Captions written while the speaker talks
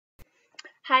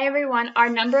Hi everyone, our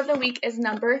number of the week is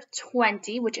number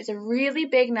 20, which is a really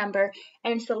big number,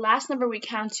 and it's the last number we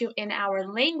count to in our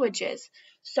languages.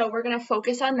 So we're going to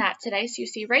focus on that today. So you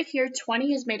see right here,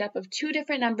 20 is made up of two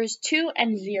different numbers, 2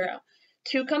 and 0.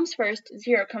 2 comes first,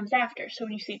 0 comes after. So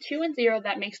when you see 2 and 0,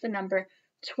 that makes the number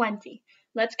 20.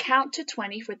 Let's count to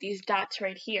 20 with these dots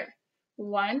right here.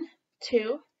 1,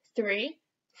 2, 3,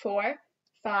 4,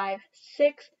 5,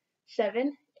 6,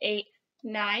 7, 8,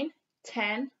 9,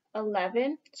 10,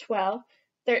 11, 12,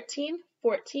 13,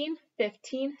 14,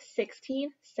 15,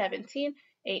 16, 17,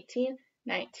 18,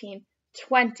 19,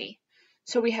 20.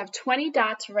 So we have 20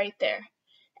 dots right there.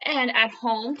 And at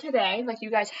home today, like you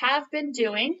guys have been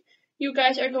doing, you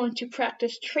guys are going to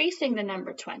practice tracing the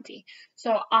number 20.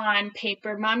 So on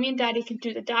paper, Mommy and Daddy can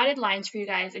do the dotted lines for you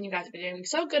guys, and you guys have been doing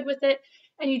so good with it.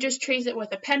 And you just trace it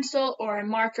with a pencil or a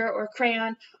marker or a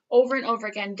crayon over and over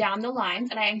again down the lines.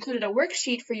 And I included a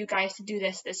worksheet for you guys to do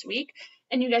this week.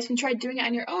 And you guys can try doing it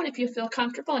on your own if you feel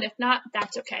comfortable. And if not,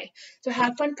 that's okay. So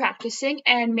have fun practicing.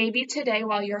 And maybe today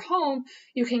while you're home,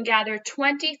 you can gather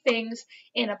 20 things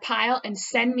in a pile and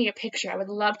send me a picture. I would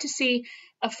love to see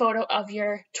a photo of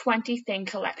your 20 thing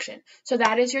collection. So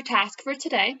that is your task for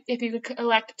today. If you could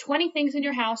collect 20 things in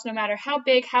your house, no matter how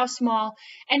big, how small,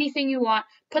 anything you want,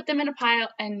 put them in a pile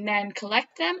and then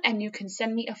collect them, and you can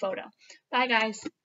send me a photo. Bye guys.